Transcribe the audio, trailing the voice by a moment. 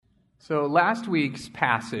So last week's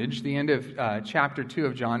passage, the end of chapter 2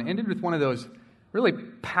 of John, ended with one of those really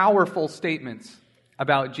powerful statements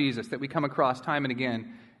about Jesus that we come across time and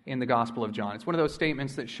again in the Gospel of John. It's one of those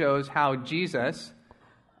statements that shows how Jesus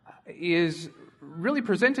is really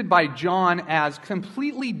presented by John as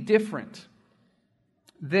completely different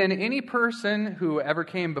than any person who ever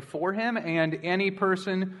came before him and any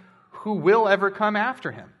person who will ever come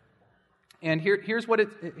after him. And here's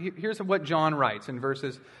what John writes in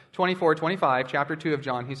verses 24, 25, chapter 2 of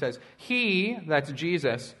John. He says, "He," that's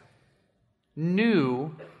Jesus,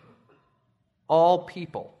 "knew all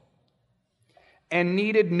people and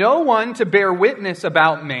needed no one to bear witness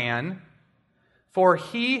about man, for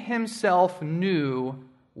he himself knew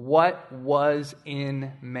what was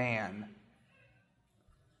in man."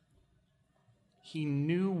 He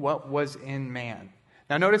knew what was in man.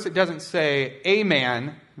 Now notice it doesn't say a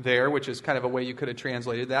man there, which is kind of a way you could have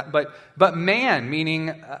translated that, but man,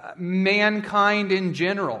 meaning mankind in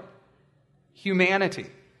general, humanity.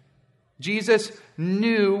 Jesus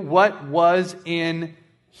knew what was in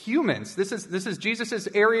humans. This is Jesus'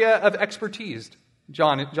 area of expertise,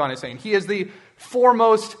 John is saying. He is the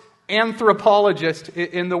foremost anthropologist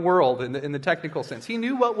in the world, in the technical sense. He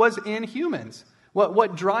knew what was in humans,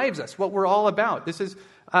 what drives us, what we're all about. This is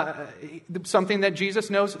something that Jesus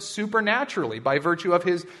knows supernaturally by virtue of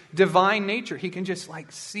his divine nature. He can just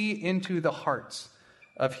see into the hearts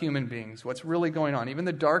of human beings, what's really going on, even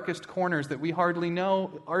the darkest corners that we hardly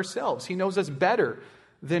know ourselves. He knows us better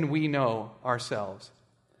than we know ourselves.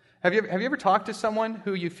 Have you ever talked to someone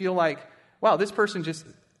who you feel like, wow, this person just,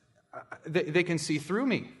 they can see through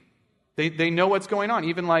me. They know what's going on,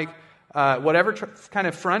 even whatever kind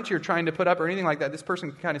of front you're trying to put up or anything like that, this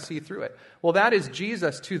person can kind of see through it. Well, that is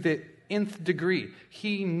Jesus to the nth degree.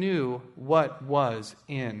 He knew what was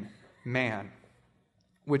in man,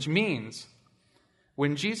 which means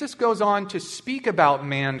when Jesus goes on to speak about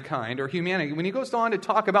mankind or humanity, when he goes on to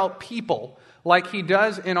talk about people like he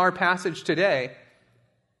does in our passage today,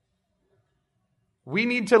 we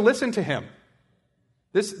need to listen to him.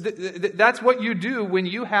 That's what you do when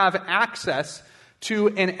you have access to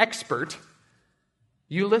an expert.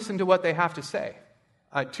 You listen to what they have to say.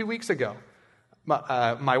 2 weeks ago,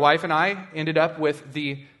 my wife and I ended up with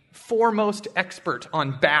the foremost expert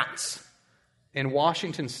on bats in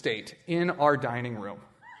Washington State in our dining room.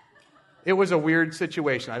 It was a weird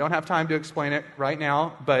situation. I don't have time to explain it right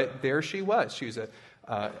now, but there she was. She was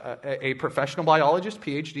a professional biologist,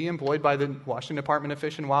 PhD, employed by the Washington Department of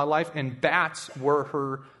Fish and Wildlife, and bats were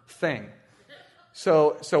her thing.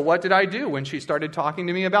 So what did I do when she started talking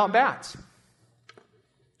to me about bats?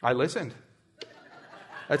 I listened.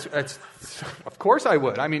 That's of course I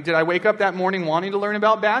would. I mean, did I wake up that morning wanting to learn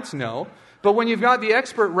about bats? No. But when you've got the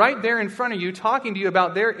expert right there in front of you talking to you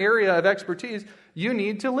about their area of expertise, you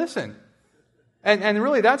need to listen. And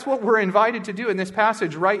really, that's what we're invited to do in this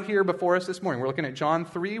passage right here before us this morning. We're looking at John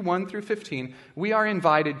 3, 1 through 15. We are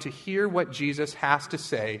invited to hear what Jesus has to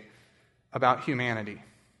say about humanity,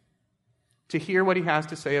 to hear what he has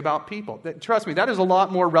to say about people. Trust me, that is a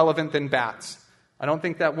lot more relevant than bats. I don't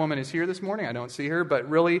think that woman is here this morning. I don't see her. But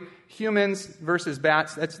really, humans versus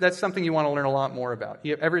bats, that's something you want to learn a lot more about,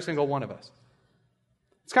 every single one of us.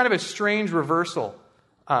 It's kind of a strange reversal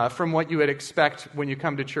from what you would expect when you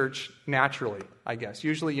come to church naturally, I guess.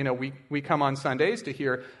 Usually, we come on Sundays to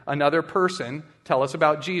hear another person tell us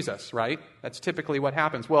about Jesus, right? That's typically what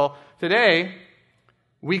happens. Well, today,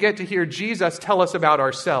 we get to hear Jesus tell us about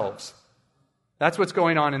ourselves. That's what's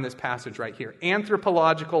going on in this passage right here.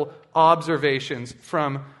 Anthropological observations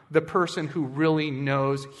from the person who really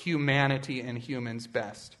knows humanity and humans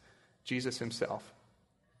best, Jesus himself.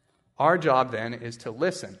 Our job then is to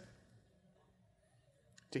listen,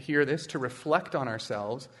 to hear this, to reflect on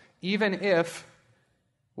ourselves, even if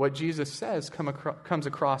what Jesus says comes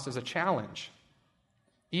across as a challenge.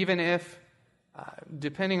 Even if,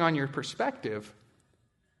 depending on your perspective,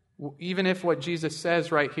 even if what Jesus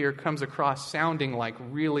says right here comes across sounding like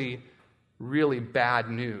really, really bad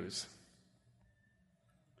news.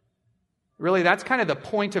 Really, that's kind of the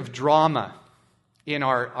point of drama in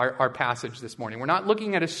our passage this morning. We're not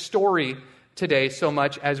looking at a story today so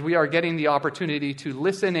much as we are getting the opportunity to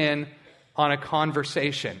listen in on a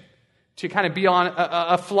conversation, to kind of be on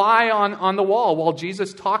a fly on the wall while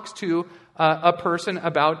Jesus talks to a person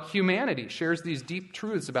about humanity, shares these deep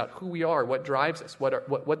truths about who we are, what drives us,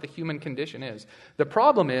 what the human condition is. The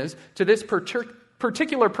problem is, to this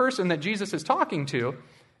particular person that Jesus is talking to,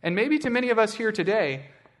 and maybe to many of us here today,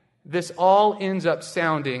 this all ends up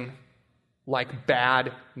sounding like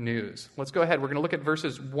bad news. Let's go ahead. We're going to look at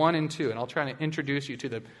verses 1 and 2, and I'll try to introduce you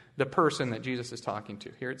to the person that Jesus is talking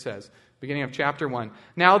to. Here it says, beginning of chapter 1.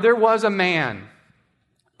 Now there was a man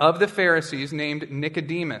of the Pharisees named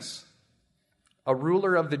Nicodemus, a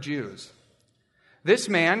ruler of the Jews. This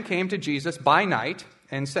man came to Jesus by night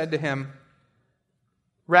and said to him,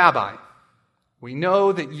 Rabbi, we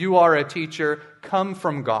know that you are a teacher come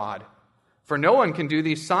from God, for no one can do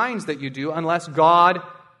these signs that you do unless God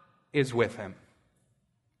is with him.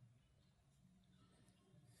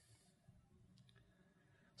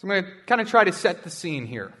 So I'm going to kind of try to set the scene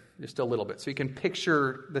here just a little bit so you can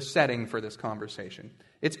picture the setting for this conversation.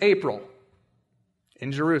 It's April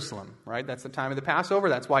in Jerusalem, right? That's the time of the Passover.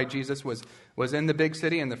 That's why Jesus was in the big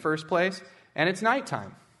city in the first place. And it's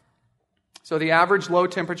nighttime. So the average low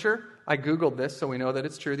temperature, I Googled this so we know that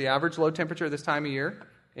it's true. The average low temperature this time of year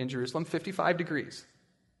in Jerusalem, 55 degrees.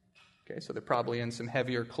 Okay, so they're probably in some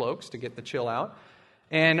heavier cloaks to get the chill out.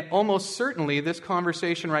 And almost certainly this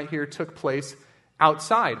conversation right here took place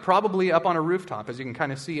outside, probably up on a rooftop, as you can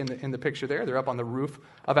kind of see in the picture there. They're up on the roof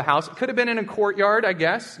of a house. It could have been in a courtyard, I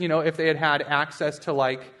guess, if they had access to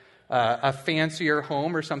like a fancier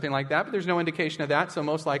home or something like that. But there's no indication of that, so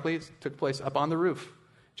most likely it took place up on the roof.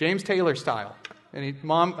 James Taylor style.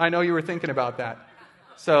 Mom, I know you were thinking about that.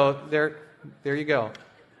 So there you go.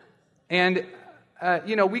 And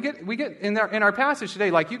we get in our passage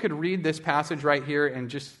today, like you could read this passage right here in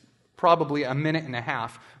just probably a minute and a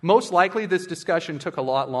half. Most likely this discussion took a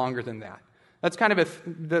lot longer than that. That's kind of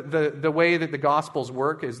the way that the Gospels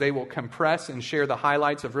work, is they will compress and share the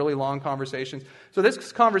highlights of really long conversations. So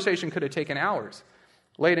this conversation could have taken hours,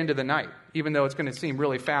 late into the night, even though it's going to seem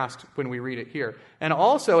really fast when we read it here. And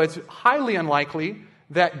also, it's highly unlikely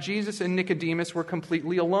that Jesus and Nicodemus were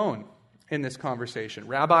completely alone in this conversation.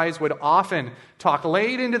 Rabbis would often talk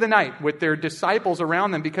late into the night with their disciples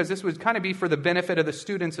around them, because this would kind of be for the benefit of the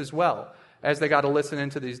students as well, as they got to listen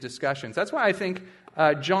into these discussions. That's why I think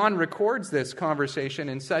John records this conversation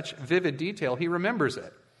in such vivid detail. He remembers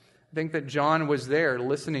it. I think that John was there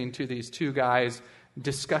listening to these two guys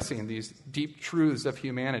discussing these deep truths of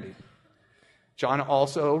humanity. John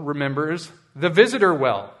also remembers the visitor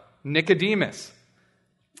well, Nicodemus.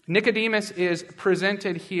 Nicodemus is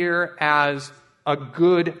presented here as a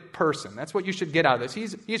good person. That's what you should get out of this.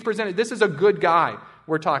 He's presented, this is a good guy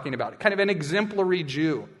we're talking about, kind of an exemplary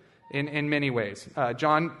Jew in many ways.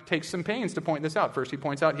 John takes some pains to point this out. First, he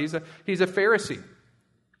points out he's a Pharisee.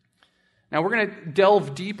 Now, we're going to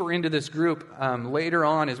delve deeper into this group later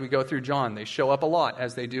on as we go through John. They show up a lot,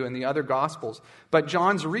 as they do in the other Gospels. But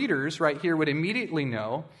John's readers right here would immediately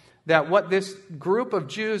know that what this group of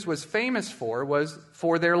Jews was famous for was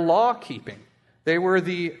for their law-keeping. They were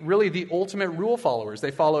really the ultimate rule followers.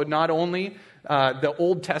 They followed not only the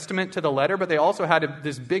Old Testament to the letter, but they also had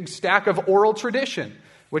this big stack of oral tradition,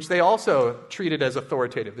 which they also treated as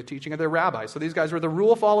authoritative, the teaching of their rabbis. So these guys were the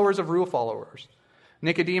rule followers of rule followers.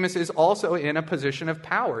 Nicodemus is also in a position of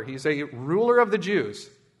power. He's a ruler of the Jews,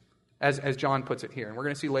 as John puts it here. And we're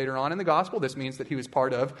going to see later on in the gospel, this means that he was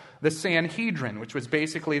part of the Sanhedrin, which was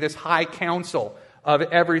basically this high council of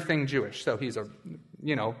everything Jewish. So he's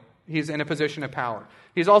in a position of power.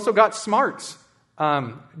 He's also got smarts.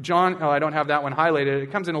 I don't have that one highlighted.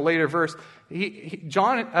 It comes in a later verse.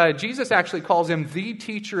 Jesus actually calls him the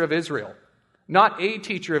teacher of Israel. Not a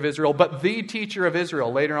teacher of Israel, but the teacher of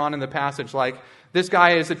Israel later on in the passage. Like, this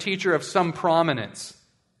guy is a teacher of some prominence.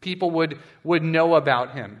 People would know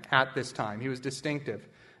about him at this time. He was distinctive.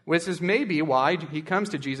 This is maybe why he comes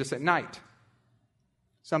to Jesus at night.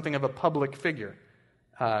 Something of a public figure.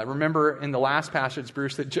 Remember in the last passage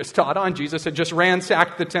Bruce had just taught on, Jesus had just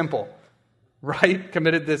ransacked the temple, right?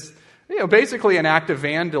 Committed this, basically an act of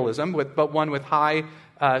vandalism, but one with high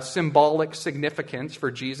symbolic significance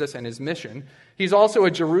for Jesus and his mission. He's also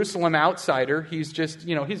a Jerusalem outsider. He's just,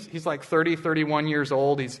 he's like 30, 31 years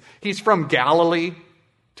old. He's from Galilee,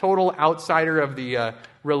 total outsider of the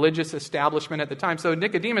religious establishment at the time. So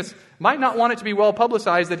Nicodemus might not want it to be well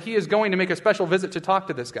publicized that he is going to make a special visit to talk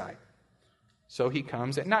to this guy. So he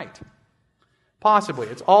comes at night. Possibly.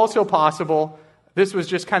 It's also possible this was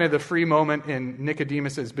just kind of the free moment in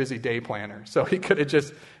Nicodemus's busy day planner. So he could have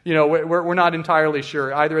just, we're not entirely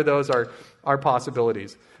sure. Either of those are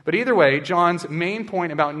possibilities. But either way, John's main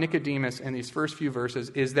point about Nicodemus in these first few verses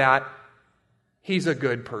is that he's a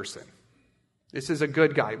good person. This is a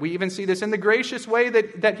good guy. We even see this in the gracious way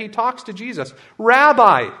that he talks to Jesus.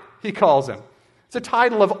 Rabbi, he calls him. It's a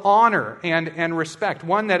title of honor and respect,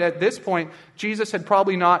 one that at this point Jesus had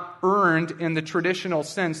probably not earned in the traditional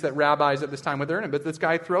sense that rabbis at this time would earn it, but this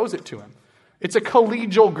guy throws it to him. It's a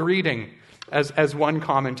collegial greeting, as one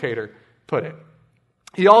commentator put it.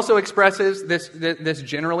 He also expresses this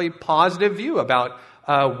generally positive view about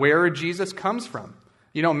where Jesus comes from.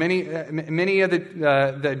 You know, many of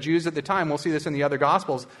the Jews at the time, we'll see this in the other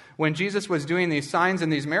Gospels, when Jesus was doing these signs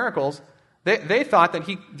and these miracles, they thought that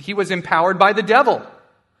he was empowered by the devil,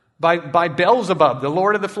 by Beelzebub, the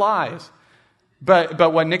Lord of the Flies.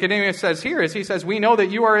 But what Nicodemus says here is, he says, we know that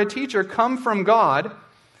you are a teacher come from God,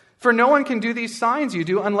 for no one can do these signs you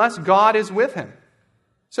do unless God is with him.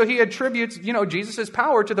 So he attributes, Jesus'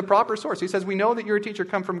 power to the proper source. He says, we know that you're a teacher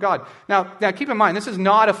come from God. Now keep in mind, this is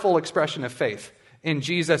not a full expression of faith in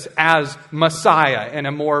Jesus as Messiah in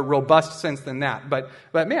a more robust sense than that. But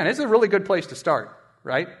man, this is a really good place to start,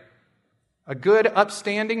 right? A good,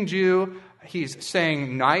 upstanding Jew, he's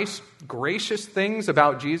saying nice, gracious things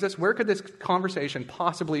about Jesus. Where could this conversation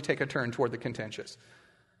possibly take a turn toward the contentious?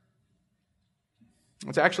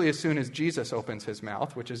 It's actually as soon as Jesus opens his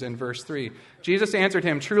mouth, which is in verse 3. Jesus answered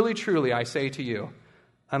him, truly, truly, I say to you,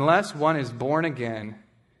 unless one is born again,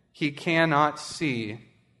 he cannot see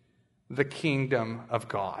the kingdom of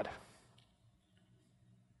God.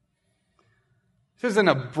 This is an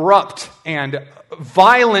abrupt and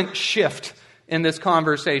violent shift in this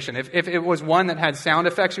conversation. If it was one that had sound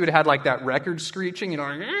effects, you would have had like that record screeching,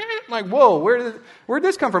 like, whoa, where'd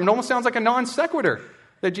this come from? It almost sounds like a non sequitur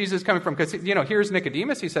that Jesus is coming from. Because, here's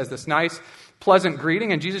Nicodemus. He says this nice, pleasant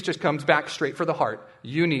greeting, and Jesus just comes back straight for the heart.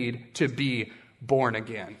 You need to be born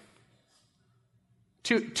again.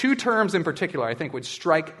 Two terms in particular, I think, would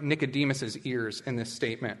strike Nicodemus's ears in this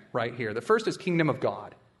statement right here. The first is kingdom of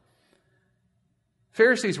God.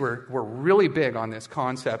 Pharisees were really big on this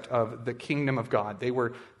concept of the kingdom of God. They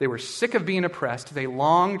were sick of being oppressed. They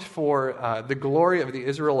longed for the glory of the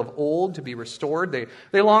Israel of old to be restored.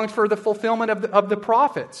 They longed for the fulfillment of the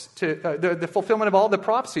prophets, the fulfillment of all the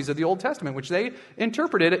prophecies of the Old Testament, which they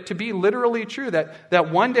interpreted it to be literally true,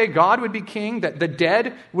 that one day God would be king, that the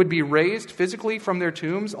dead would be raised physically from their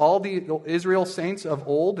tombs, all the Israel saints of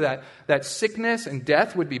old, that sickness and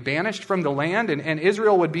death would be banished from the land, and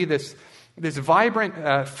Israel would be this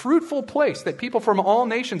vibrant, fruitful place that people from all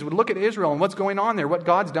nations would look at Israel and what's going on there, what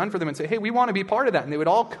God's done for them, and say, hey, we want to be part of that. And they would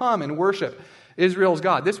all come and worship Israel's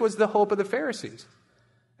God. This was the hope of the Pharisees.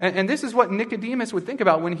 And this is what Nicodemus would think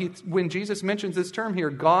about when Jesus mentions this term here,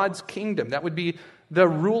 God's kingdom. That would be the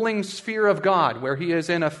ruling sphere of God, where he is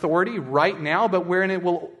in authority right now, but wherein it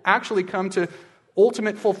will actually come to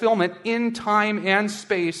ultimate fulfillment in time and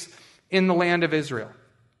space in the land of Israel.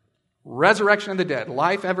 Resurrection of the dead,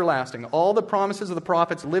 life everlasting, all the promises of the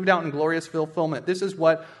prophets lived out in glorious fulfillment. This is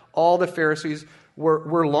what all the Pharisees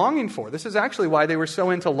were longing for. This is actually why they were so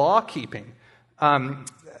into law keeping.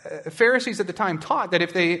 Pharisees at the time taught that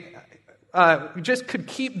if they just could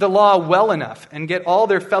keep the law well enough and get all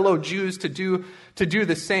their fellow Jews to do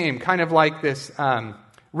the same, kind of like this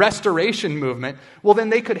restoration movement, well, then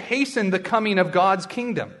they could hasten the coming of God's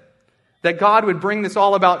kingdom. That God would bring this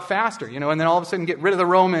all about faster, and then all of a sudden get rid of the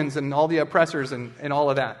Romans and all the oppressors and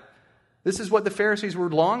all of that. This is what the Pharisees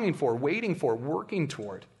were longing for, waiting for, working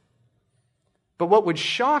toward. But what would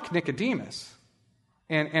shock Nicodemus,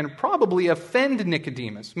 and probably offend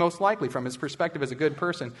Nicodemus, most likely from his perspective as a good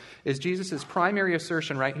person, is Jesus' primary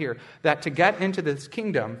assertion right here, that to get into this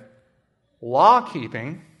kingdom,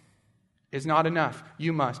 law-keeping is not enough.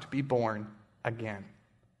 You must be born again.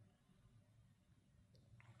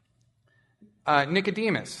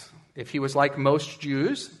 Nicodemus, if he was like most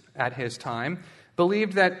Jews at his time,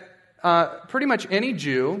 believed that pretty much any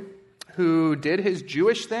Jew who did his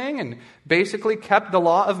Jewish thing and basically kept the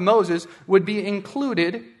law of Moses would be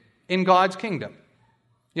included in God's kingdom.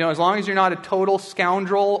 As long as you're not a total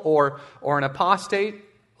scoundrel or an apostate,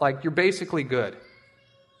 like you're basically good.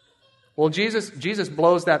 Well, Jesus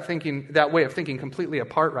blows that way of thinking completely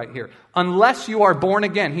apart right here. Unless you are born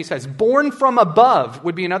again, he says, born from above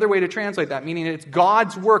would be another way to translate that, meaning it's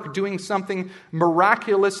God's work doing something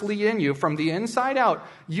miraculously in you from the inside out.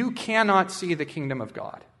 You cannot see the kingdom of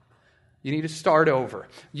God. You need to start over.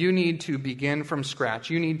 You need to begin from scratch.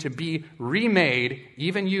 You need to be remade,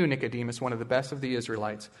 even you, Nicodemus, one of the best of the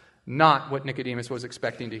Israelites. Not what Nicodemus was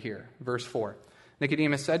expecting to hear. Verse 4.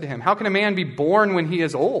 Nicodemus said to him, how can a man be born when he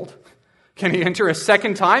is old? Can he enter a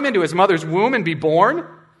second time into his mother's womb and be born?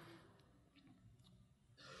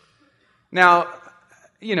 Now,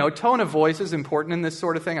 tone of voice is important in this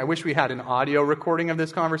sort of thing. I wish we had an audio recording of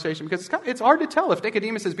this conversation because it's hard to tell if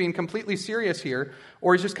Nicodemus is being completely serious here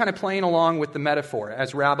or he's just kind of playing along with the metaphor,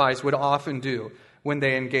 as rabbis would often do when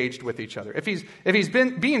they engaged with each other. If he's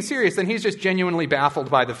being serious, then he's just genuinely baffled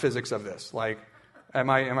by the physics of this. Like, Am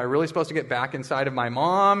I really supposed to get back inside of my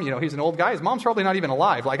mom? He's an old guy. His mom's probably not even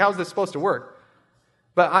alive. Like, how's this supposed to work?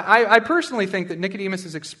 But I personally think that Nicodemus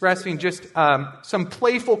is expressing just some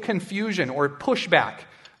playful confusion or pushback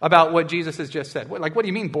about what Jesus has just said. What do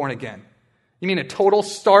you mean born again? You mean a total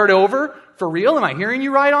start over? For real? Am I hearing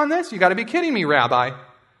you right on this? You got to be kidding me, Rabbi.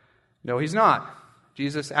 No, he's not.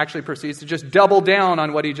 Jesus actually proceeds to just double down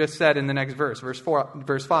on what he just said in the next verse, verse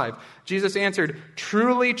 5. Jesus answered,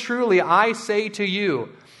 "Truly, truly, I say to you,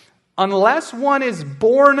 unless one is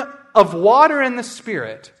born of water and the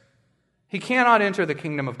Spirit, he cannot enter the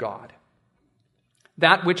kingdom of God.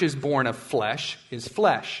 That which is born of flesh is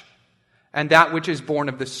flesh, and that which is born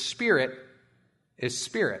of the Spirit is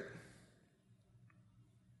spirit."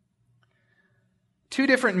 Two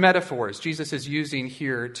different metaphors Jesus is using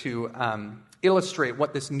here to illustrate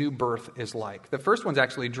what this new birth is like. The first one's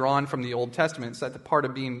actually drawn from the Old Testament. It's that the part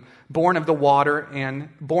of being born of water and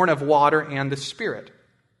the Spirit.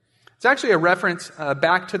 It's actually a reference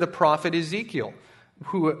back to the prophet Ezekiel,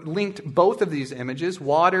 who linked both of these images,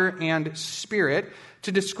 water and spirit,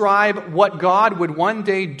 to describe what God would one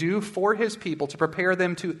day do for his people to prepare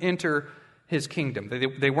them to enter his kingdom.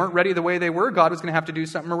 They weren't ready the way they were. God was going to have to do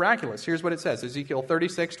something miraculous. Here's what it says, Ezekiel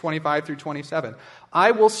 36, 25 through 27.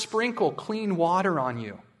 "I will sprinkle clean water on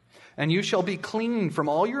you, and you shall be clean from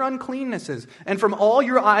all your uncleannesses, and from all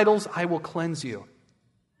your idols I will cleanse you.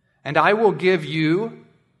 And I will give you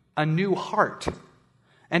a new heart,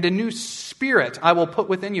 and a new spirit I will put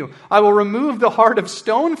within you. I will remove the heart of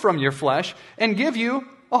stone from your flesh, and give you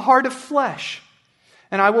a heart of flesh.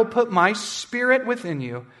 And I will put my spirit within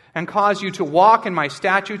you, and cause you to walk in my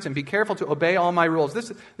statutes and be careful to obey all my rules."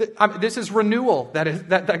 This is renewal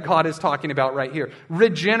that God is talking about right here.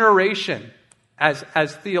 Regeneration, as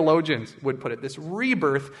theologians would put it. This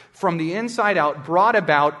rebirth from the inside out, brought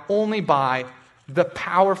about only by the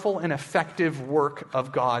powerful and effective work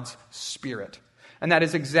of God's Spirit. And that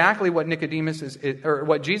is exactly what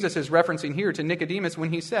what Jesus is referencing here to Nicodemus when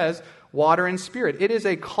he says water and spirit. It is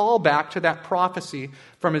a callback to that prophecy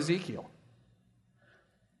from Ezekiel.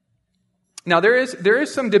 Now, there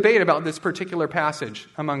is some debate about this particular passage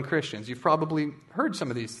among Christians. You've probably heard some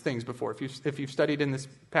of these things before if you've studied in this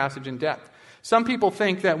passage in depth. Some people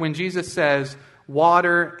think that when Jesus says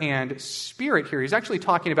water and spirit here, he's actually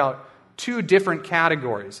talking about two different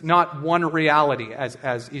categories, not one reality as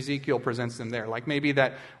Ezekiel presents them there. Like maybe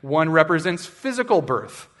that one represents physical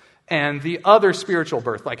birth and the other spiritual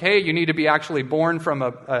birth. Like, hey, you need to be actually born from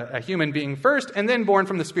a human being first and then born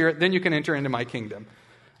from the Spirit, then you can enter into my kingdom.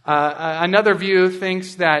 Another view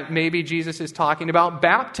thinks that maybe Jesus is talking about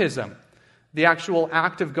baptism, the actual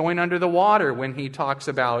act of going under the water when he talks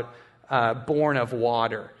about born of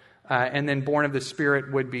water. And then born of the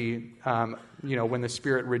Spirit would be, when the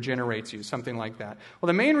Spirit regenerates you, something like that. Well,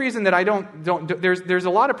 the main reason that I don't there's a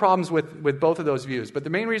lot of problems with both of those views, but the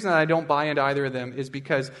main reason that I don't buy into either of them is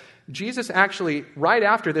because Jesus actually, right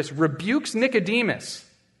after this, rebukes Nicodemus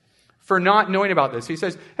for not knowing about this. He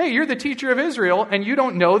says, hey, you're the teacher of Israel, and you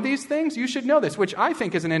don't know these things? You should know this, which I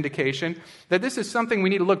think is an indication that this is something we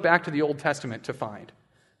need to look back to the Old Testament to find.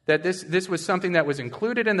 That this was something that was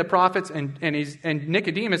included in the prophets, and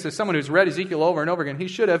Nicodemus, as someone who's read Ezekiel over and over again, he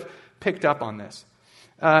should have picked up on this.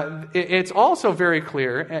 It's also very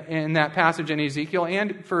clear in that passage in Ezekiel,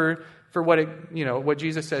 and for what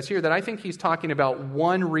Jesus says here, that I think he's talking about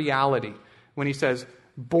one reality when he says,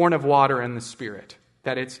 born of water and the Spirit.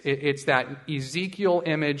 That it's that Ezekiel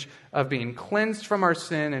image of being cleansed from our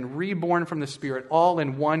sin and reborn from the Spirit, all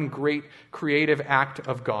in one great creative act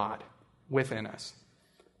of God within us.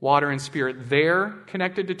 Water and Spirit there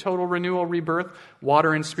connected to total renewal, rebirth.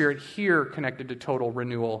 Water and Spirit here connected to total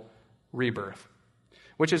renewal, rebirth.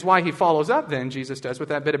 Which is why he follows up then, Jesus does, with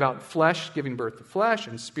that bit about flesh giving birth to flesh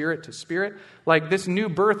and spirit to spirit. Like this new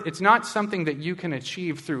birth, it's not something that you can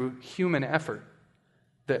achieve through human effort.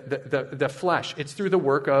 The flesh. It's through the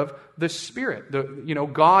work of the Spirit.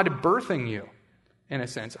 God birthing you, in a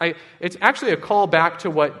sense. It's actually a call back to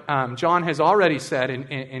what John has already said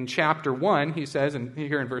in chapter 1. He says, and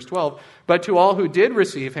here in verse 12, "But to all who did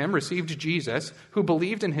receive him, received Jesus, who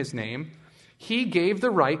believed in his name, he gave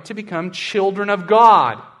the right to become children of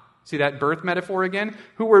God." See that birth metaphor again?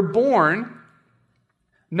 "Who were born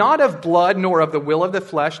not of blood, nor of the will of the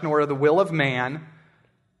flesh, nor of the will of man,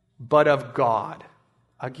 but of God."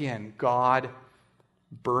 Again, God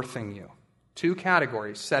birthing you. Two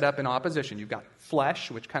categories set up in opposition. You've got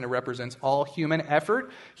flesh, which kind of represents all human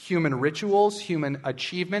effort, human rituals, human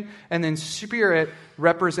achievement, and then spirit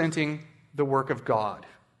representing the work of God.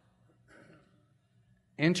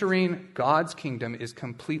 Entering God's kingdom is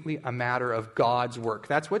completely a matter of God's work.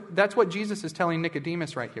 That's what Jesus is telling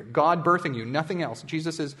Nicodemus right here. God birthing you, nothing else.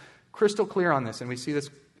 Jesus is crystal clear on this, and we see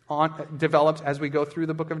this developed as we go through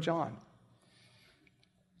the book of John.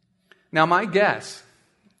 Now, my guess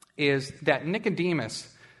is that Nicodemus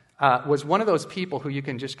was one of those people who you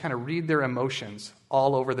can just kind of read their emotions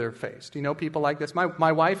all over their face. Do you know people like this?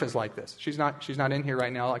 My wife is like this. She's not in here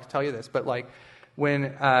right now. I can tell you this, but like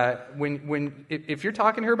if you're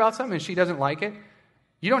talking to her about something and she doesn't like it,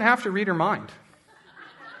 you don't have to read her mind.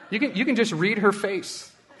 You can just read her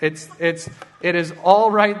face. It is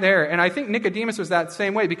all right there. And I think Nicodemus was that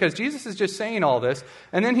same way, because Jesus is just saying all this,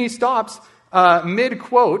 and then he stops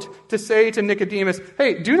mid-quote to say to Nicodemus,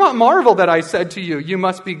 hey, do not marvel that I said to you, you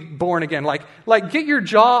must be born again. Like get your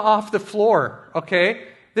jaw off the floor, okay?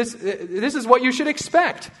 This is what you should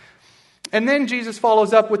expect. And then Jesus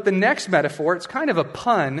follows up with the next metaphor. It's kind of a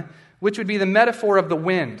pun, which would be the metaphor of the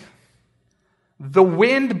wind. The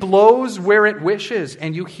wind blows where it wishes,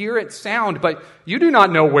 and you hear its sound, but you do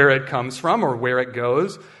not know where it comes from or where it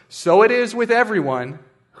goes. So it is with everyone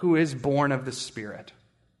who is born of the Spirit.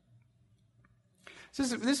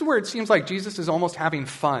 This is where it seems like Jesus is almost having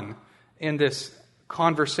fun in this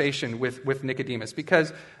conversation with Nicodemus,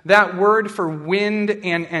 because that word for wind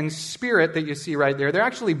and spirit that you see right there, they're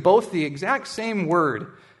actually both the exact same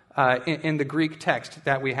word in the Greek text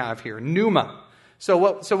that we have here, pneuma. So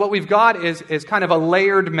what we've got is kind of a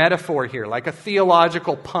layered metaphor here, like a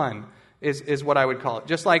theological pun is what I would call it.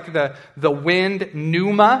 Just like the wind,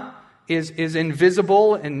 pneuma, is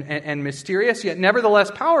invisible and mysterious, yet nevertheless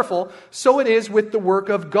powerful, so it is with the work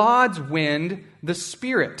of God's wind, the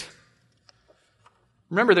Spirit.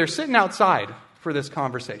 Remember, they're sitting outside for this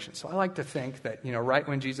conversation. So I like to think that, right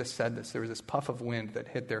when Jesus said this, there was this puff of wind that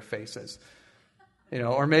hit their faces.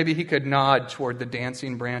 Or maybe he could nod toward the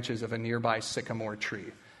dancing branches of a nearby sycamore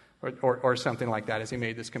tree or something like that as he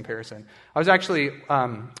made this comparison. I was actually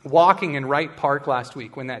walking in Wright Park last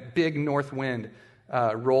week when that big north wind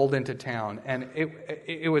rolled into town, and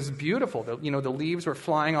it was beautiful. The leaves were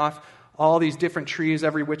flying off all these different trees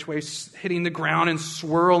every which way, hitting the ground and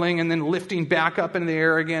swirling and then lifting back up in the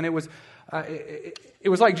air again. It was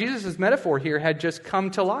like Jesus' metaphor here had just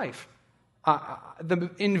come to life. The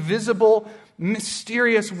invisible,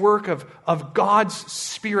 mysterious work of God's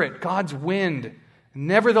Spirit, God's wind,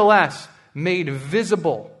 nevertheless made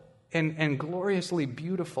visible and gloriously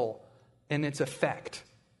beautiful in its effect.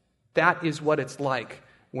 That is what it's like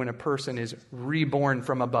when a person is reborn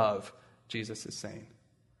from above, Jesus is saying.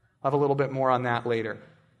 I'll have a little bit more on that later.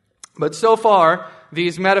 But so far,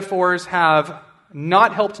 these metaphors have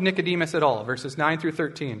not helped Nicodemus at all. Verses 9 through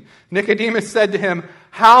 13. Nicodemus said to him,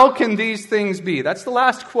 how can these things be? That's the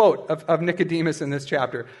last quote of Nicodemus in this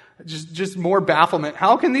chapter. Just more bafflement.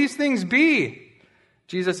 How can these things be?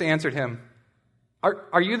 Jesus answered him,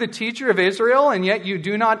 Are you the teacher of Israel, and yet you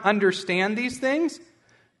do not understand these things?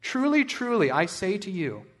 Truly, truly, I say to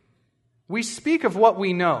you, we speak of what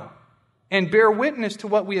we know and bear witness to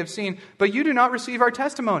what we have seen, but you do not receive our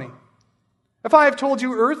testimony. If I have told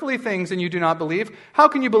you earthly things and you do not believe, how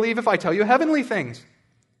can you believe if I tell you heavenly things?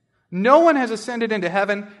 No one has ascended into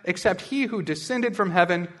heaven except he who descended from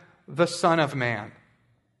heaven, the Son of Man.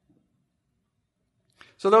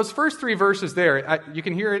 So those first three verses there, you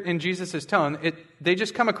can hear it in Jesus' tone. They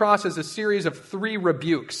just come across as a series of three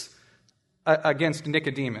rebukes against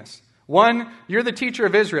Nicodemus. One, you're the teacher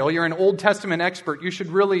of Israel. You're an Old Testament expert. You should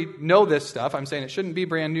really know this stuff. I'm saying it shouldn't be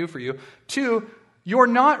brand new for you. Two, you're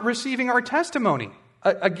not receiving our testimony.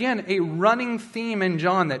 Again, a running theme in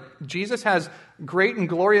John that Jesus has great and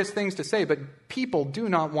glorious things to say, but people do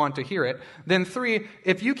not want to hear it. Then three,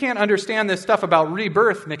 if you can't understand this stuff about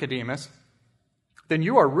rebirth, Nicodemus, then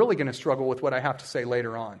you are really going to struggle with what I have to say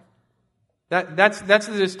later on. That's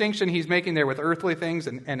the distinction he's making there with earthly things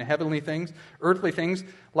and heavenly things. Earthly things,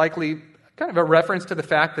 likely kind of a reference to the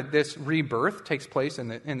fact that this rebirth takes place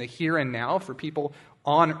in the here and now for people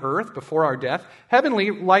on earth before our death.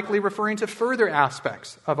 Heavenly, likely referring to further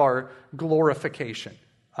aspects of our glorification,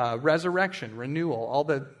 resurrection, renewal, all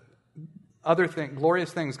the other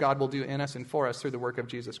glorious things God will do in us and for us through the work of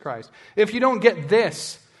Jesus Christ. If you don't get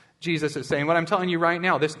this, Jesus is saying, what I'm telling you right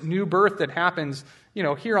now, this new birth that happens,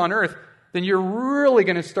 here on earth, then you're really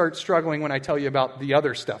going to start struggling when I tell you about the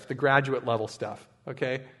other stuff, the graduate level stuff,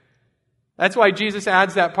 okay? That's why Jesus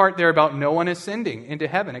adds that part there about no one ascending into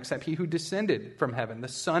heaven except he who descended from heaven, the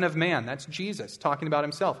Son of Man. That's Jesus talking about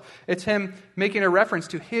himself. It's him making a reference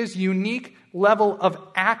to his unique level of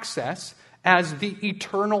access as the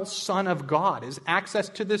eternal Son of God, his access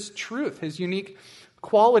to this truth, his unique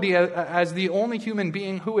quality as the only human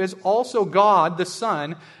being who is also God, the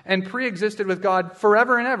Son, and pre-existed with God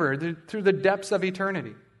forever and ever through the depths of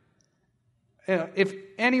eternity. If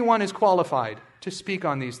anyone is qualified to speak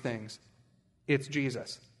on these things, it's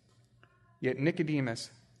Jesus. Yet Nicodemus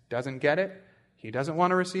doesn't get it. He doesn't want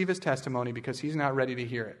to receive his testimony because he's not ready to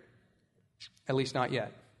hear it. At least not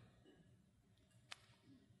yet.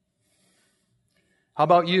 How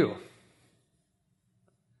about you?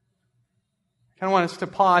 I kind of want us to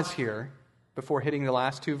pause here before hitting the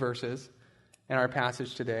last two verses in our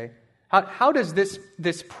passage today. How does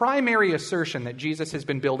this primary assertion that Jesus has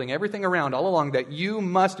been building everything around all along, that you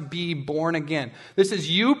must be born again, this is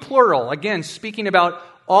you plural, again speaking about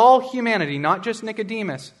all humanity, not just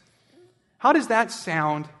Nicodemus, how does that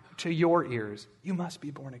sound to your ears? You must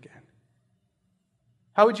be born again.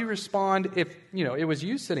 How would you respond if, it was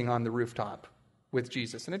you sitting on the rooftop with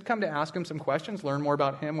Jesus and had come to ask him some questions, learn more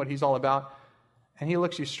about him, what he's all about, and he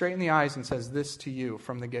looks you straight in the eyes and says this to you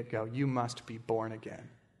from the get-go: you must be born again.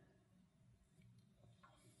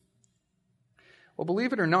 Well,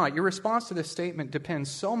 believe it or not, your response to this statement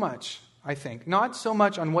depends so much, I think, not so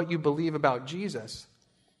much on what you believe about Jesus,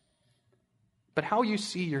 but how you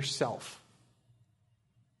see yourself,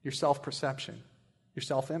 your self-perception, your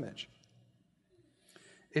self-image.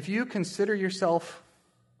 If you consider yourself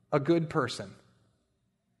a good person,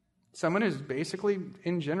 someone who's basically,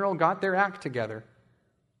 in general, got their act together,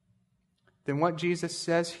 then what Jesus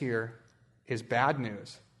says here is bad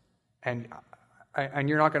news. And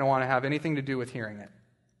you're not going to want to have anything to do with hearing it.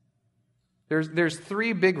 There's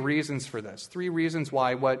three big reasons for this. Three reasons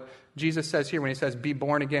why what Jesus says here when he says be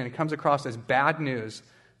born again, it comes across as bad news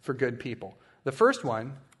for good people. The first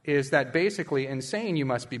one is that basically in saying you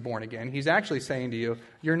must be born again, he's actually saying to you,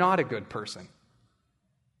 you're not a good person.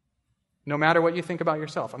 No matter what you think about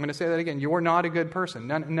yourself. I'm going to say that again. You're not a good person.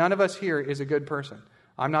 None of us here is a good person.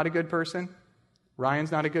 I'm not a good person.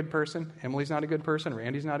 Ryan's not a good person. Emily's not a good person.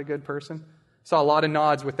 Randy's not a good person. Saw a lot of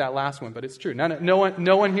nods with that last one, but it's true. No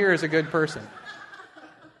one here is a good person.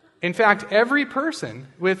 In fact, every person,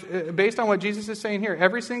 based on what Jesus is saying here,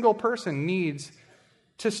 every single person needs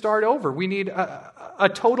to start over. We need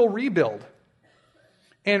a total rebuild.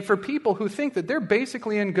 And for people who think that they're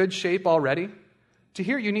basically in good shape already, to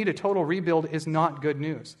hear you need a total rebuild is not good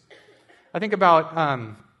news. I think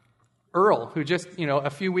about Earl, who just, a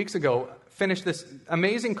few weeks ago finished this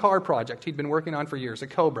amazing car project he'd been working on for years, a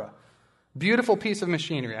Cobra. Beautiful piece of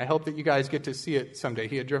machinery. I hope that you guys get to see it someday.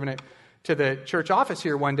 He had driven it to the church office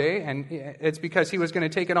here one day, and it's because he was going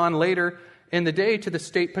to take it on later in the day to the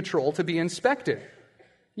state patrol to be inspected.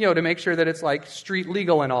 To make sure that it's like street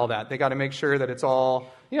legal and all that. They got to make sure that it's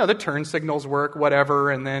all, the turn signals work, whatever,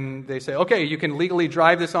 and then they say, okay, you can legally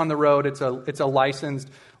drive this on the road. It's a licensed,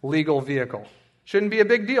 legal vehicle. Shouldn't be a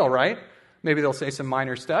big deal, right? Maybe they'll say some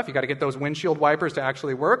minor stuff. You got to get those windshield wipers to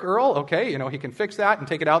actually work. Earl, okay, he can fix that and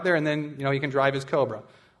take it out there, and then, he can drive his Cobra,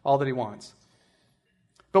 all that he wants.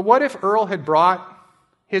 But what if Earl had brought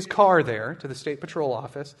his car there to the state patrol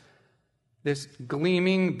office, this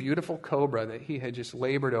gleaming, beautiful Cobra that he had just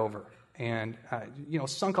labored over and,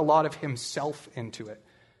 sunk a lot of himself into it.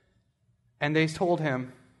 And they told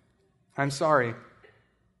him, I'm sorry,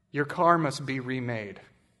 your car must be remade.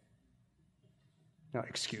 Now,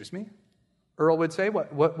 excuse me? Earl would say,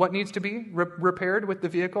 what needs to be repaired with the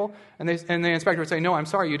vehicle? And the inspector would say, no, I'm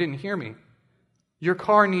sorry, you didn't hear me. Your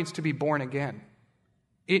car needs to be born again.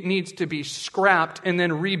 It needs to be scrapped and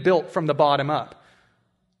then rebuilt from the bottom up.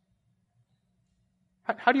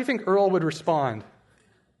 How do you think Earl would respond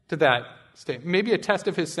to that statement? Maybe a test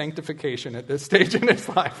of his sanctification at this stage in his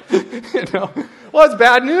life. Well, it's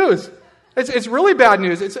bad news. It's really bad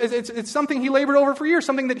news. It's something he labored over for years,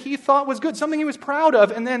 something that he thought was good, something he was proud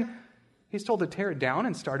of, and then he's told to tear it down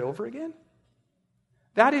and start over again?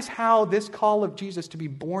 That is how this call of Jesus to be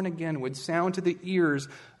born again would sound to the ears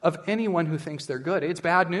of anyone who thinks they're good. It's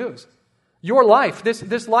bad news. Your life,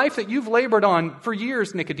 this life that you've labored on for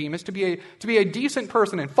years, Nicodemus, to be a decent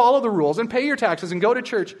person and follow the rules and pay your taxes and go to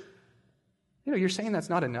church. You're saying that's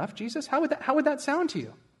not enough, Jesus? How would that sound to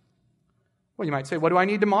you? Well, you might say, what do I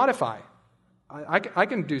need to modify? I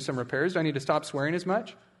can do some repairs. Do I need to stop swearing as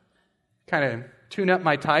much? Kind of tune up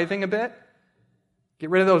my tithing a bit? Get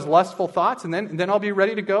rid of those lustful thoughts, and then I'll be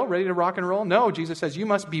ready to go, ready to rock and roll? No, Jesus says you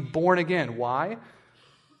must be born again. Why?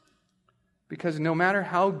 Because no matter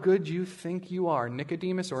how good you think you are,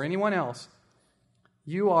 Nicodemus or anyone else,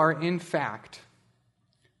 you are in fact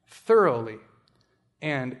thoroughly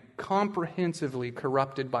and comprehensively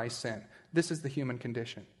corrupted by sin. This is the human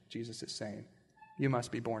condition, Jesus is saying. You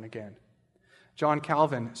must be born again. John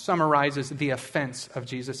Calvin summarizes the offense of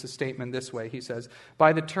Jesus' statement this way. He says,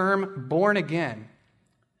 by the term born again,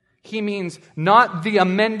 he means not the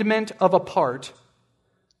amendment of a part,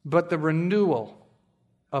 but the renewal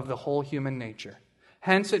of the whole human nature.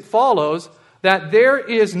 Hence it follows that there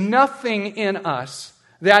is nothing in us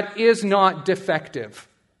that is not defective.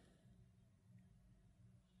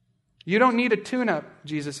 You don't need a tune-up,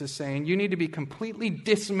 Jesus is saying. You need to be completely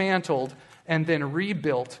dismantled and then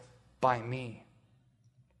rebuilt by me.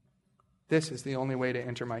 This is the only way to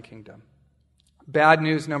enter my kingdom. Bad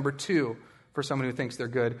news number 2 for someone who thinks they're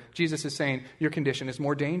good. Jesus is saying your condition is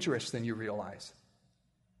more dangerous than you realize.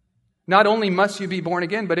 Not only must you be born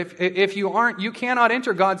again, but if you aren't, you cannot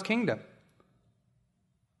enter God's kingdom.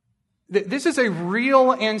 This is a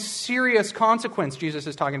real and serious consequence Jesus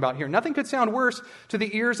is talking about here. Nothing could sound worse to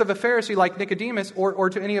the ears of a Pharisee like Nicodemus or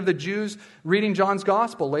to any of the Jews reading John's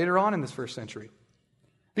gospel later on in this first century.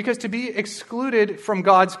 Because to be excluded from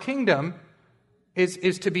God's kingdom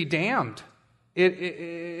is to be damned.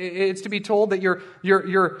 It's to be told that you're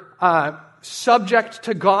subject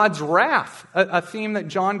to God's wrath, a theme that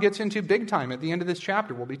John gets into big time at the end of this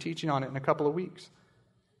chapter. We'll be teaching on it in a couple of weeks.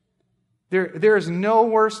 There is no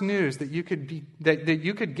worse news that you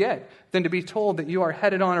could get than to be told that you are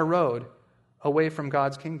headed on a road away from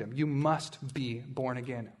God's kingdom. You must be born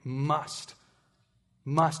again. Must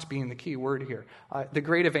being the key word here. The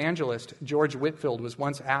great evangelist George Whitefield was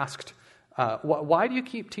once asked, why do you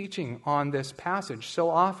keep teaching on this passage so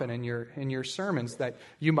often in your sermons that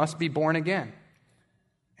you must be born again?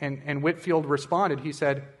 And Whitefield responded, he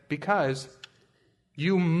said, because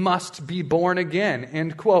you must be born again,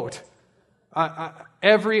 end quote.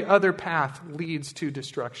 Every other path leads to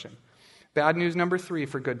destruction. Bad news number 3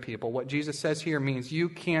 for good people. What Jesus says here means you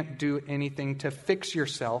can't do anything to fix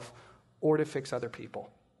yourself or to fix other people.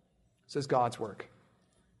 This is God's work.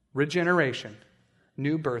 Regeneration,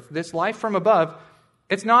 new birth. This life from above,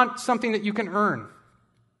 it's not something that you can earn.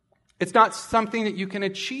 It's not something that you can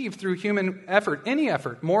achieve through human effort, any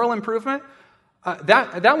effort. Moral improvement,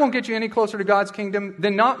 that won't get you any closer to God's kingdom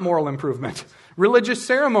than not moral improvement. Religious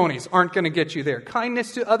ceremonies aren't going to get you there.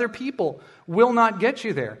 Kindness to other people will not get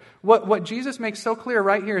you there. What Jesus makes so clear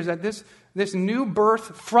right here is that this new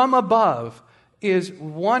birth from above is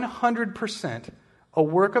 100% a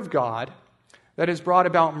work of God that is brought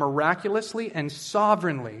about miraculously and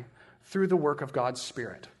sovereignly through the work of God's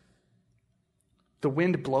Spirit. The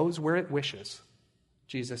wind blows where it wishes,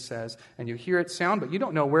 Jesus says, and you hear it sound, but you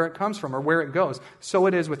don't know where it comes from or where it goes. So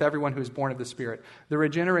it is with everyone who is born of the Spirit. The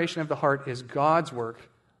regeneration of the heart is God's work,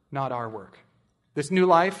 not our work. This new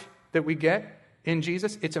life that we get in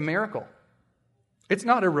Jesus, it's a miracle. It's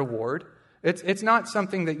not a reward. It's not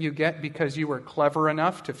something that you get because you were clever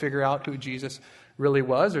enough to figure out who Jesus really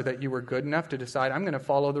was or that you were good enough to decide, I'm going to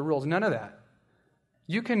follow the rules. None of that.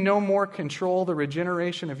 You can no more control the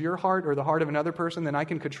regeneration of your heart or the heart of another person than I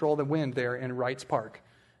can control the wind there in Wrights Park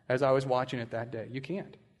as I was watching it that day. You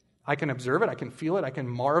can't. I can observe it, I can feel it, I can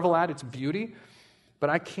marvel at its beauty, but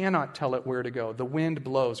I cannot tell it where to go. The wind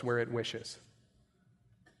blows where it wishes.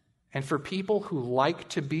 And for people who like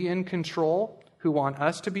to be in control, who want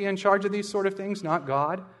us to be in charge of these sort of things, not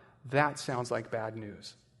God, that sounds like bad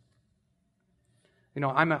news. You know,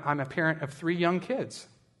 I'm a parent of 3 young kids.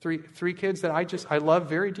 Three kids that I love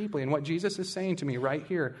very deeply. And what Jesus is saying to me right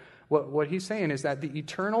here, what he's saying is that the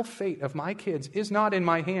eternal fate of my kids is not in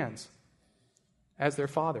my hands as their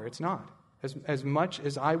father. It's not. As much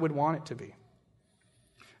as I would want it to be.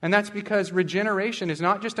 And that's because regeneration is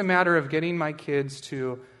not just a matter of getting my kids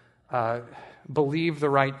to believe the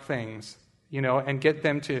right things, and get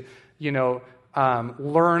them to,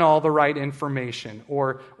 learn all the right information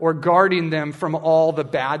or guarding them from all the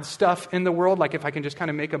bad stuff in the world. Like if I can just kind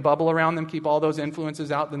of make a bubble around them, keep all those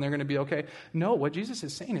influences out, then they're going to be okay. No, what Jesus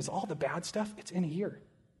is saying is all the bad stuff, it's in here.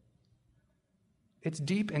 It's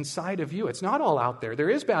deep inside of you. It's not all out there. There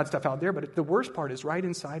is bad stuff out there, but the worst part is right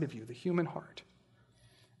inside of you, the human heart.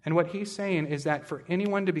 And what he's saying is that for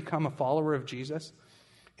anyone to become a follower of Jesus,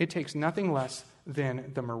 it takes nothing less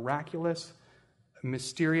than the miraculous,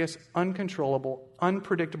 mysterious, uncontrollable,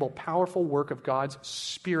 unpredictable, powerful work of God's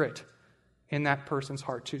Spirit in that person's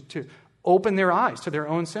heart to open their eyes to their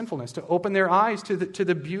own sinfulness, to open their eyes to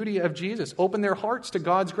the beauty of Jesus, open their hearts to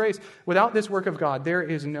God's grace. Without this work of God, there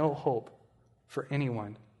is no hope for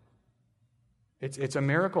anyone. It's a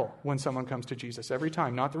miracle when someone comes to Jesus every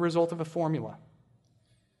time, not the result of a formula.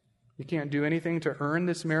 You can't do anything to earn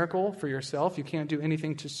this miracle for yourself. You can't do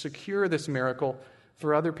anything to secure this miracle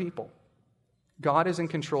for other people. God is in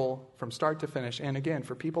control from start to finish. And again,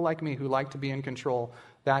 for people like me who like to be in control,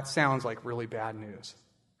 that sounds like really bad news.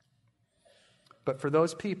 But for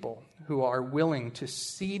those people who are willing to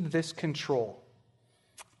cede this control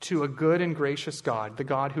to a good and gracious God, the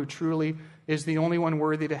God who truly is the only one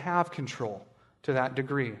worthy to have control to that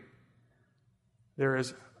degree, there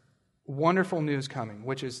is wonderful news coming,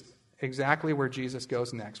 which is exactly where Jesus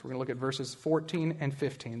goes next. We're going to look at verses 14 and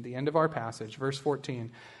 15, the end of our passage. Verse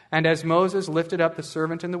 14, and as Moses lifted up the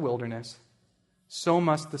servant in the wilderness, so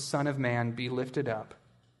must the Son of Man be lifted up,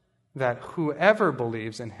 that whoever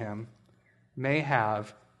believes in him may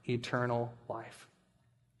have eternal life.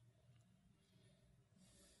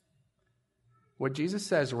 What Jesus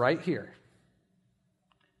says right here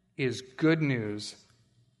is good news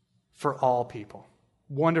for all people.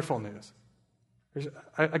 Wonderful news. There's,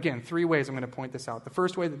 again, 3 ways I'm going to point this out. The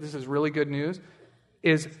first way that this is really good news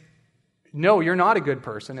is, no, you're not a good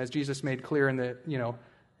person, as Jesus made clear in the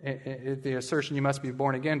assertion you must be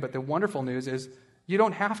born again. But the wonderful news is you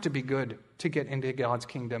don't have to be good to get into God's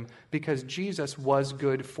kingdom because Jesus was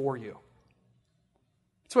good for you.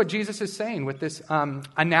 That's what Jesus is saying with this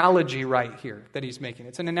analogy right here that he's making.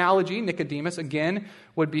 It's an analogy Nicodemus, again,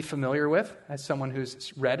 would be familiar with as someone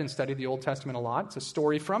who's read and studied the Old Testament a lot. It's a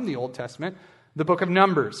story from the Old Testament, the book of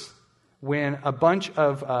Numbers, when a bunch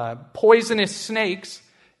of poisonous snakes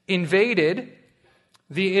invaded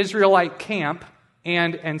the Israelite camp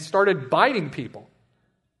and started biting people.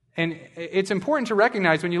 And it's important to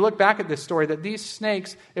recognize when you look back at this story that these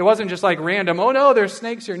snakes, it wasn't just like random, oh no, there's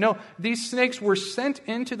snakes here. No, these snakes were sent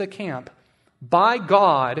into the camp by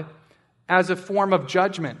God as a form of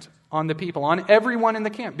judgment on the people, on everyone in the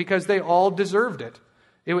camp, because they all deserved it.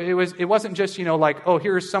 It wasn't just, like, oh,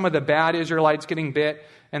 here's some of the bad Israelites getting bit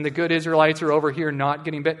and the good Israelites are over here not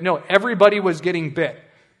getting bit. No, everybody was getting bit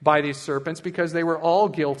by these serpents because they were all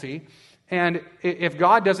guilty. And if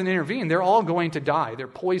God doesn't intervene, they're all going to die. They're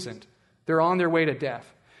poisoned. They're on their way to death.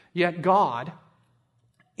 Yet God,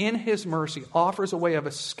 in his mercy, offers a way of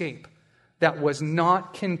escape that was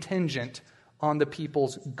not contingent on the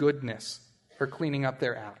people's goodness or cleaning up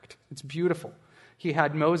their act. It's beautiful. He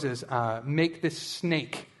had Moses make this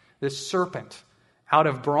snake, this serpent, out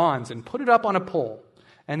of bronze and put it up on a pole.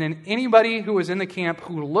 And then anybody who was in the camp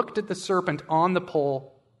who looked at the serpent on the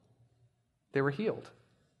pole, they were healed.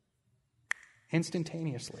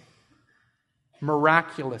 Instantaneously,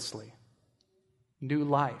 miraculously, new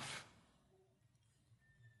life.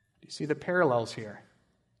 Do you see the parallels here?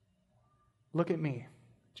 Look at me,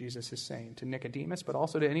 Jesus is saying to Nicodemus, but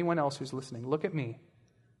also to anyone else who's listening. Look at me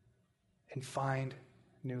and find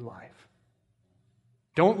new life.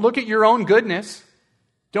 Don't look at your own goodness.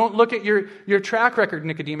 Don't look at your track record,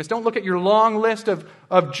 Nicodemus. Don't look at your long list of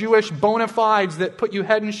Jewish bona fides that put you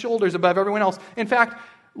head and shoulders above everyone else. In fact,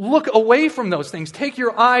 look away from those things. Take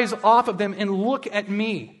your eyes off of them and look at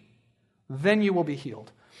me. Then you will be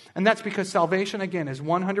healed. And that's because salvation, again, is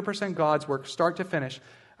 100% God's work, start to finish.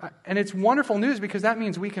 And it's wonderful news because that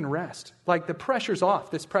means we can rest. Like the pressure's off,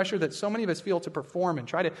 this pressure that so many of us feel to perform and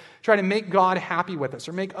try to make God happy with us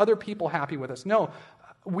or make other people happy with us. No,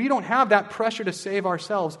 we don't have that pressure to save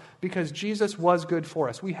ourselves because Jesus was good for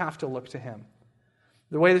us. We have to look to him.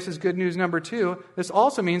 The way this is good news number 2, this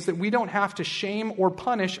also means that we don't have to shame or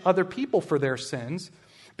punish other people for their sins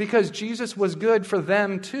because Jesus was good for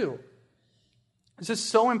them too. This is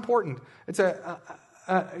so important. It's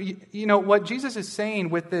what Jesus is saying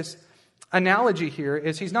with this analogy here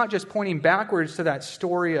is he's not just pointing backwards to that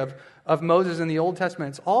story of Moses in the Old Testament.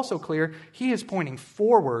 It's also clear he is pointing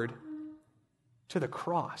forward to the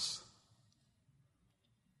cross.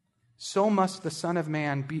 So must the Son of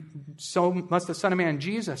Man,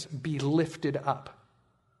 Jesus, be lifted up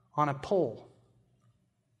on a pole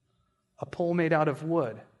made out of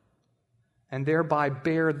wood, and thereby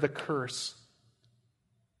bear the curse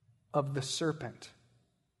of the serpent.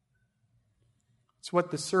 It's what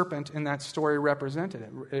the serpent in that story represented.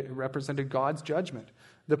 It represented God's judgment,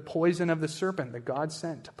 the poison of the serpent that God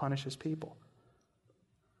sent to punish his people.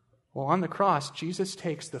 Well, on the cross, Jesus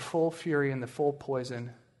takes the full fury and the full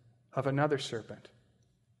poison of another serpent,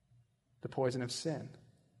 the poison of sin.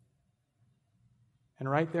 And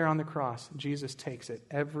right there on the cross, Jesus takes it,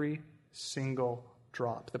 every single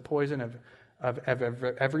drop. The poison of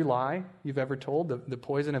every lie you've ever told, the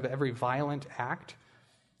poison of every violent act,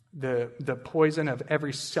 the poison of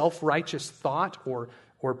every self-righteous thought or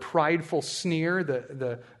prideful sneer,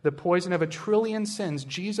 the poison of 1 trillion sins.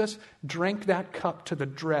 Jesus drank that cup to the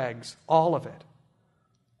dregs, all of it,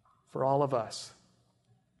 for all of us.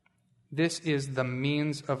 This is the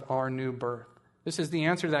means of our new birth. This is the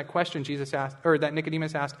answer to that question Jesus asked, or that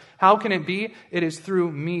Nicodemus asked. How can it be? It is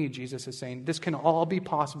through me, Jesus is saying. This can all be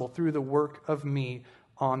possible through the work of me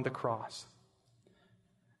on the cross.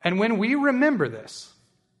 And when we remember this,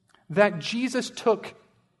 that Jesus took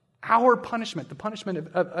our punishment, the punishment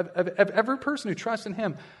of every person who trusts in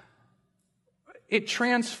him, it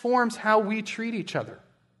transforms how we treat each other,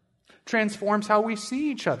 transforms how we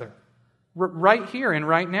see each other. Right here and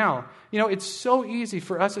right now. It's so easy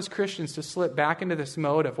for us as Christians to slip back into this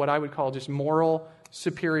mode of what I would call just moral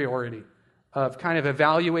superiority, of kind of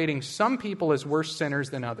evaluating some people as worse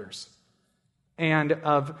sinners than others. and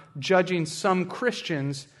of judging some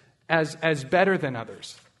Christians as better than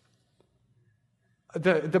others.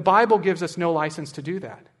 The Bible gives us no license to do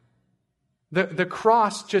that. The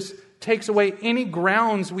cross just takes away any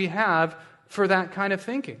grounds we have for that kind of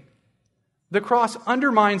thinking. The cross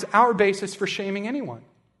undermines our basis for shaming anyone.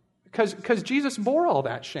 Because Jesus bore all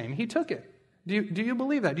that shame. He took it. Do you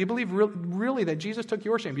believe that? Do you believe really that Jesus took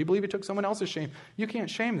your shame? Do you believe he took someone else's shame? You can't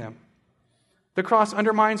shame them. The cross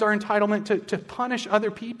undermines our entitlement to punish other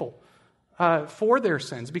people for their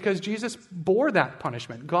sins because Jesus bore that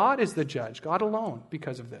punishment. God is the judge, God alone,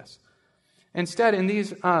 because of this. Instead, in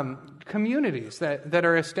these communities that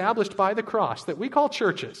are established by the cross, that we call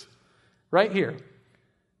churches, right here,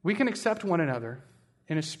 we can accept one another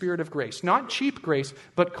in a spirit of grace. Not cheap grace,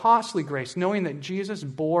 but costly grace, knowing that Jesus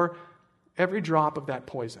bore every drop of that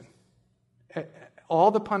poison.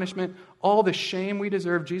 All the punishment, all the shame we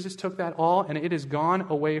deserve, Jesus took that all, and it is gone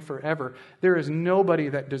away forever. There is nobody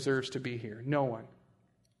that deserves to be here. No one.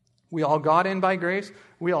 We all got in by grace.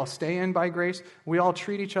 We all stay in by grace. We all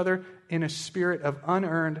treat each other in a spirit of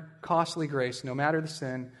unearned, costly grace, no matter the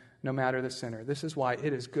sin, no matter the sinner. This is why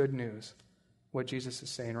it is good news, what Jesus is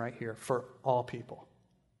saying right here, for all people.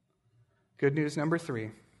 Good news number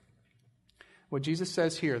 3. What Jesus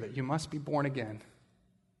says here, that you must be born again,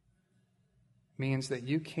 means that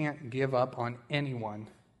you can't give up on anyone,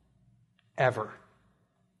 ever.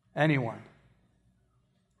 Anyone.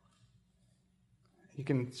 You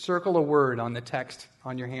can circle a word on the text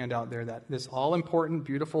on your handout there, that this all-important,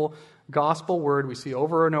 beautiful gospel word we see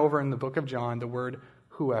over and over in the book of John, the word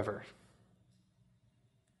whoever.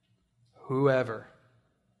 Whoever.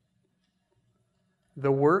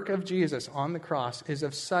 The work of Jesus on the cross is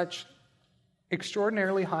of such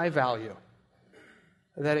extraordinarily high value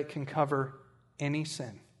that it can cover any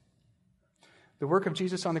sin. The work of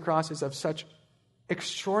Jesus on the cross is of such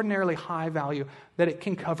extraordinarily high value that it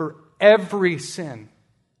can cover every sin.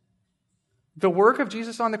 The work of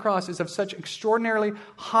Jesus on the cross is of such extraordinarily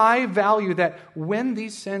high value that when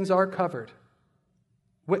these sins are covered,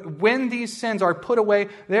 when these sins are put away,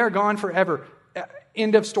 they are gone forever.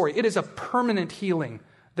 End of story. It is a permanent healing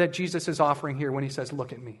that Jesus is offering here when he says,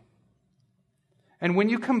 "Look at me." And when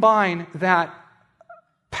you combine that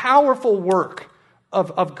powerful work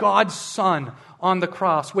of God's Son on the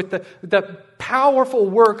cross with the powerful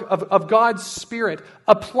work of God's Spirit,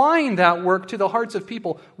 applying that work to the hearts of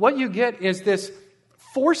people, what you get is this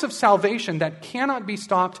force of salvation that cannot be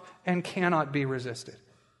stopped and cannot be resisted.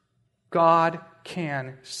 God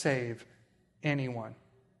can save anyone.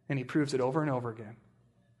 And he proves it over and over again.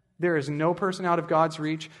 There is no person out of God's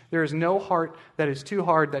reach. There is no heart that is too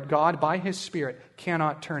hard that God, by his Spirit,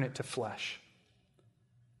 cannot turn it to flesh.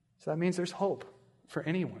 So that means there's hope for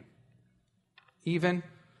anyone, even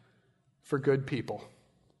for good people.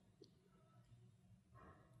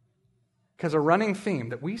 Because a running theme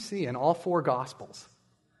that we see in all 4 Gospels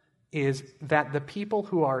is that the people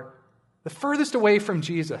who are the furthest away from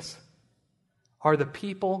Jesus are the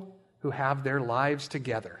people who have their lives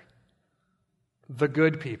together. The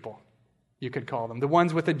good people, you could call them. The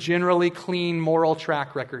ones with a generally clean moral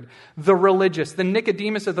track record. The religious, the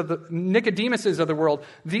Nicodemuses of the world.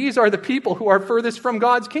 These are the people who are furthest from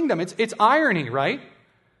God's kingdom. It's irony, right?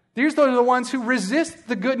 These are the ones who resist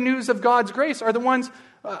the good news of God's grace, are the ones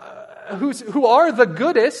who are the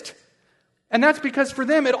goodest. And that's because for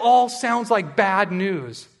them it all sounds like bad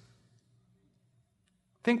news.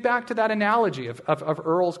 Think back to that analogy of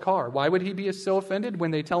Earl's car. Why would he be so offended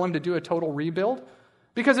when they tell him to do a total rebuild?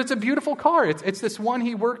 Because it's a beautiful car. It's this one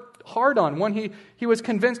he worked hard on, one he was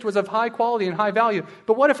convinced was of high quality and high value.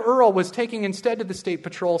 But what if Earl was taking instead to the State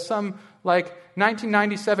Patrol some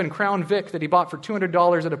 1997 Crown Vic that he bought for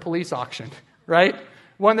 $200 at a police auction, right?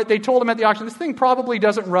 One that they told him at the auction, this thing probably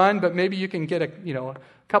doesn't run, but maybe you can get a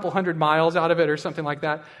couple hundred miles out of it or something like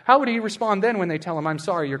that. How would he respond then when they tell him, "I'm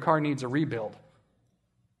sorry, your car needs a rebuild"?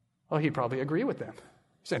 Well, he'd probably agree with them.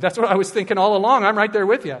 He'd say, "That's what I was thinking all along. I'm right there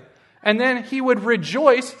with you." And then he would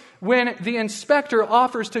rejoice when the inspector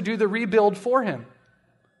offers to do the rebuild for him.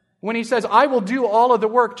 When he says, "I will do all of the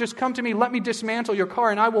work. Just come to me. Let me dismantle your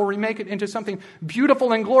car and I will remake it into something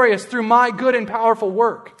beautiful and glorious through my good and powerful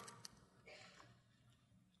work."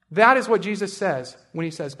 That is what Jesus says when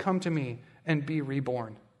he says, "Come to me and be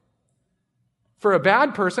reborn." For a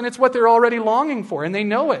bad person, it's what they're already longing for, and they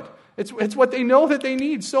know it. It's what they know that they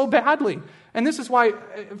need so badly. And this is why,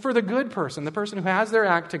 for the good person, the person who has their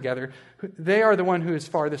act together, they are the one who is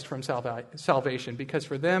farthest from salvation. Because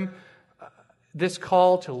for them, this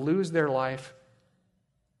call to lose their life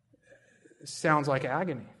sounds like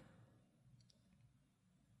agony.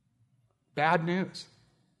 Bad news.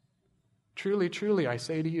 Truly, truly, I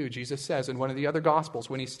say to you, Jesus says in one of the other Gospels,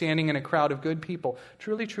 when he's standing in a crowd of good people,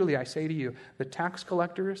 truly, truly, I say to you, the tax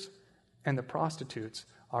collectors and the prostitutes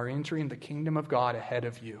are entering the kingdom of God ahead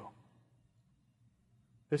of you.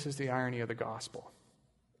 This is the irony of the gospel.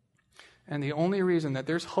 And the only reason that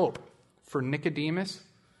there's hope for Nicodemus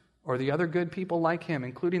or the other good people like him,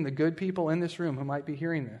 including the good people in this room who might be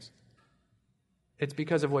hearing this, it's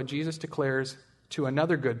because of what Jesus declares to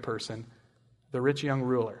another good person, the rich young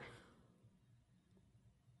ruler.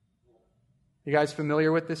 You guys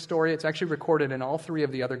familiar with this story? It's actually recorded in all three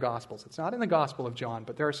of the other Gospels. It's not in the Gospel of John,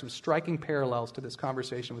 but there are some striking parallels to this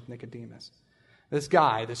conversation with Nicodemus. This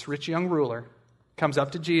guy, this rich young ruler, comes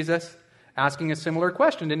up to Jesus asking a similar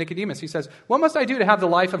question to Nicodemus. He says, what must I do to have the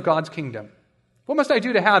life of God's kingdom? What must I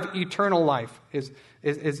do to have eternal life is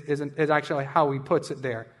actually how he puts it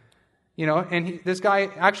there. You know, and this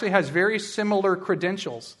guy actually has very similar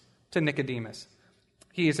credentials to Nicodemus.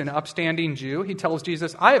 He is an upstanding Jew. He tells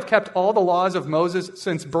Jesus, I have kept all the laws of Moses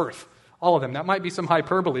since birth. All of them. That might be some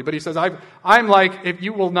hyperbole, but he says, I'm like, if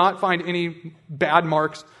you will not find any bad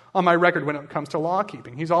marks on my record when it comes to law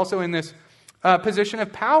keeping. He's also in this position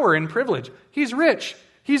of power and privilege. He's rich.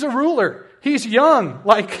 He's a ruler. He's young.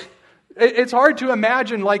 Like, it's hard to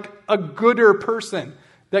imagine like a gooder person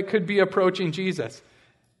that could be approaching Jesus.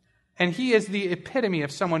 And he is the epitome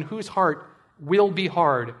of someone whose heart will be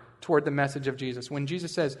hard toward the message of Jesus. When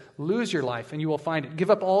Jesus says, lose your life and you will find it.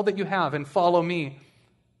 Give up all that you have and follow me.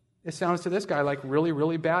 It sounds to this guy like really,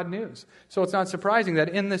 really bad news. So it's not surprising that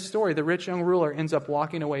in this story, the rich young ruler ends up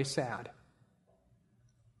walking away sad.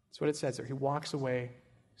 That's what it says there. He walks away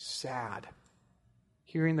sad,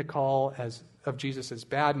 hearing the call of Jesus as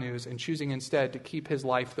bad news and choosing instead to keep his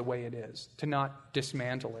life the way it is, to not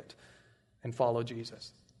dismantle it and follow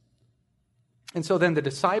Jesus. And so then the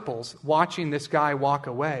disciples, watching this guy walk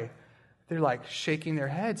away, they're like shaking their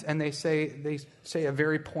heads, and they say a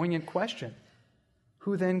very poignant question.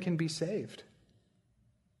 Who then can be saved?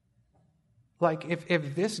 Like,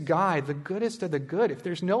 if this guy, the goodest of the good, if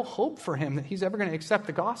there's no hope for him that he's ever going to accept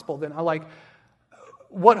the gospel, then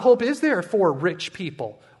what hope is there for rich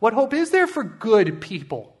people? What hope is there for good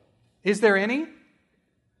people? Is there any?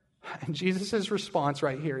 And Jesus' response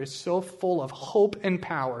right here is so full of hope and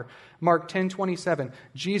power. Mark 10:27,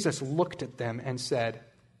 Jesus looked at them and said,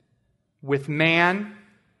 with man,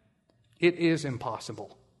 it is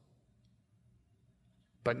impossible,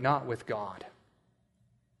 but not with God.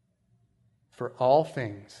 For all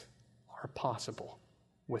things are possible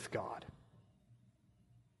with God.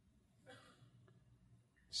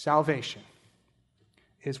 Salvation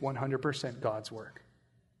is 100% God's work.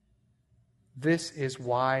 This is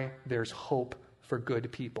why there's hope for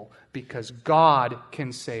good people, because God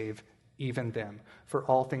can save even them. For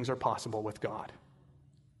all things are possible with God.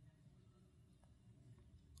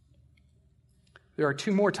 There are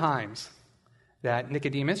two more times that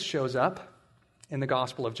Nicodemus shows up in the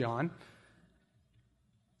Gospel of John.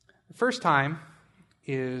 The first time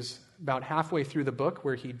is about halfway through the book,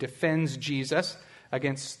 where he defends Jesus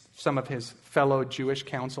against some of his fellow Jewish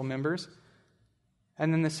council members.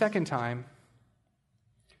 And then the second time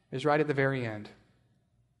is right at the very end,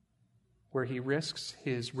 where he risks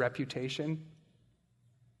his reputation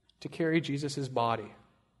to carry Jesus' body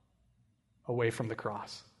away from the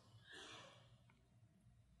cross.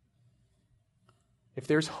 If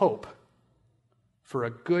there's hope for a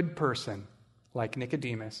good person like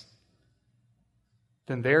Nicodemus,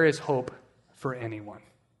 then there is hope for anyone.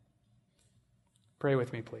 Pray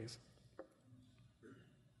with me, please.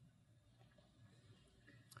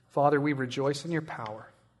 Father, we rejoice in your power.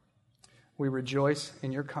 We rejoice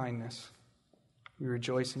in your kindness. We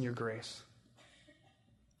rejoice in your grace.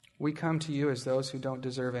 We come to you as those who don't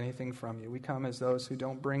deserve anything from you. We come as those who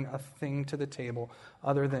don't bring a thing to the table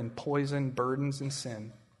other than poison, burdens, and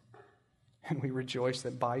sin. And we rejoice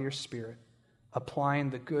that by your Spirit, applying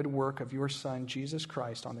the good work of your Son, Jesus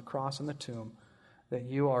Christ, on the cross and the tomb, that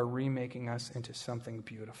you are remaking us into something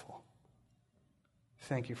beautiful.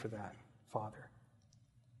 Thank you for that, Father.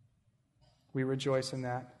 We rejoice in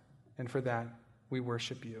that, and for that we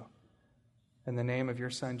worship you. In the name of your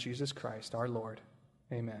Son, Jesus Christ, our Lord,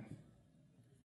 amen.